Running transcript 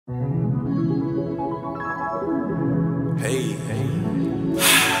Hey,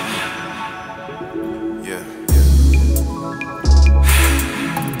 yeah.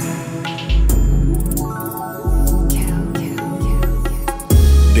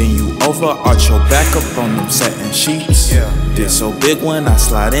 Bend you over, arch your back up on them satin sheets. Dick so big when I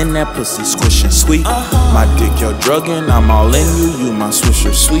slide in that pussy, squishing sweet. My dick, you're drugging, I'm all in you, you my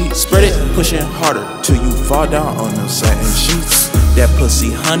swisher sweet. Spread it, pushing harder till you fall down on them satin sheets. That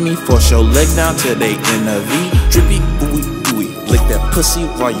pussy honey, force your leg down till they in a V. Drippy, ooey, ooey, lick that pussy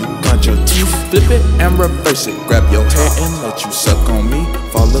while you punch your teeth. Flip it and reverse it, grab your hair and let you suck on me.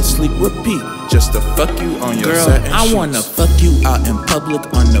 Fall asleep, repeat, just to fuck you on your satin sheets. I wanna fuck you out in public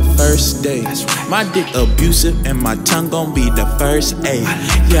on the first day. My dick abusive and my tongue gon' be the first A.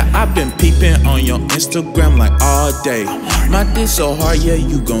 Yeah, I've been peeping on your Instagram like all day. My dick so hard, yeah,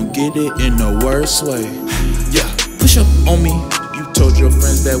 you gon' get it in the worst way. Yeah, push up on me. Told your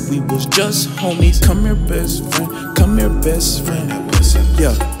friends that we was just homies. Come here, best friend. Come here, best friend.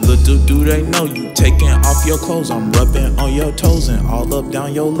 Yeah, little do they know you taking off your clothes. I'm rubbing on your toes and all up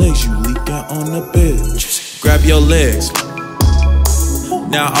down your legs. You leaking on the bed. Grab your legs.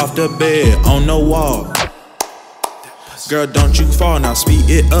 Now off the bed, on the wall. Girl, don't you fall, now speed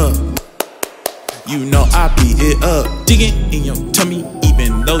it up. You know I beat it up. Digging in your tummy,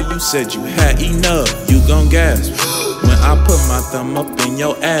 even though you said you had enough. You gon' gasp when I put my thumb up in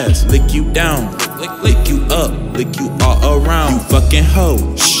your ass. Lick you down, lick you up, lick you all around. You fucking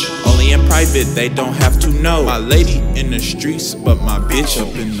hoe, shh, only in private, they don't have to know. My lady in the streets, but my bitch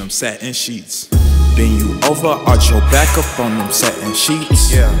up in them satin sheets. Bend you over, arch your back up on them satin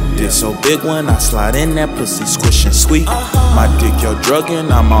sheets. Dick so big when I slide in that pussy, squishing sweet. My dick, you're drugging,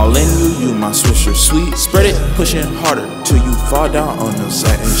 I'm all in you, you my swisher sweet. Spread it, pushing harder till you fall down on them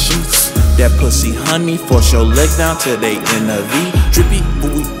satin sheets. That pussy honey, force your leg down till they in a V. Drippy,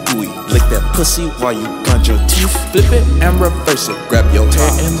 ooey, ooey, lick that pussy while you punch your teeth. Flip it and reverse it, grab your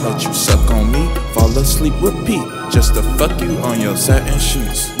hair and let you suck on me. Fall asleep, repeat, just to fuck you on your satin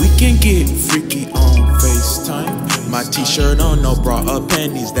sheets. We can get freaky on FaceTime. My t-shirt on, no bra or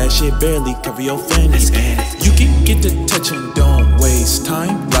panties, that shit barely cover your fannies. And you can get to touching, don't waste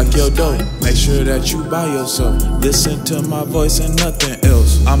time. Lock your door, make sure that you by yourself. Listen to my voice and nothing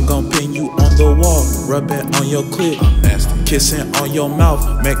else. I'm gon' pin you on the wall, rubbing on your clit, kissing on your mouth,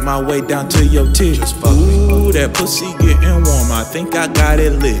 make my way down to your tits. Ooh, that pussy getting warm, I think I got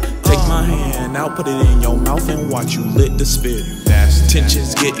it lit. Take my hand out, put it in your mouth and watch you lit the spit.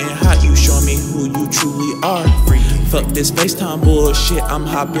 Tensions getting hot, you show me who you truly are. Fuck this FaceTime bullshit, I'm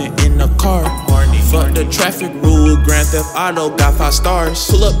hopping in the car. Fuck the traffic rule, Grand Theft Auto got 5 stars.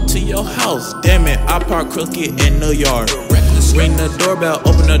 Pull up to your house, damn it, I park crooked in the yard. Ring the doorbell,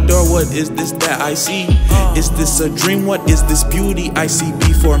 open the door, what is this that I see? Is this a dream, what is this beauty I see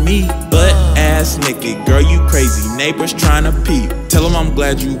before me? Butt ass naked, girl you crazy, neighbors tryna peep. Tell them I'm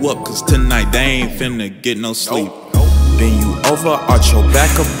glad you up, cause tonight they ain't finna get no sleep. Bend you over, arch your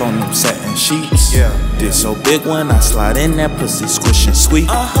back up on them satin sheets. Dick so big when I slide in that pussy, squishing sweet.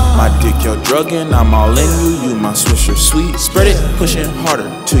 My dick, you're drugging, I'm all in you, you my swisher sweet. Spread it, pushing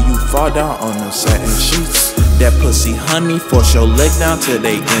harder till you fall down on them satin sheets. That pussy honey, force your leg down till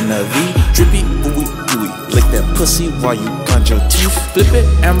they in a V. Drippy, ooey, ooey, lick that pussy while you punch your teeth. Flip it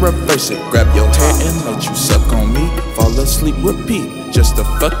and reverse it, grab your hair and let you suck on me. Fall asleep, repeat, just to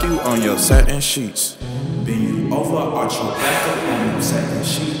fuck you on your satin sheets. Bend you over, arch your back up on them satin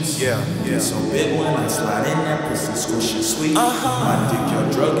sheets. Dick so big when I slide in that pussy, squishing sweet. My dick, you're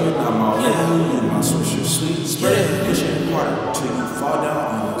drugging, I'm all in you, my swisher sweet. Spread it, pushing harder till you fall down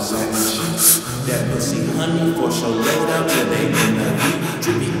on them satin sheets. That pussy honey, force your leg down till they in the V.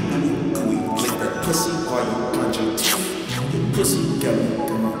 Drippy, ooey, ooey, lick that pussy while you punch your teeth. Your pussy got me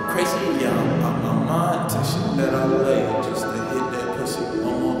going crazy, yeah.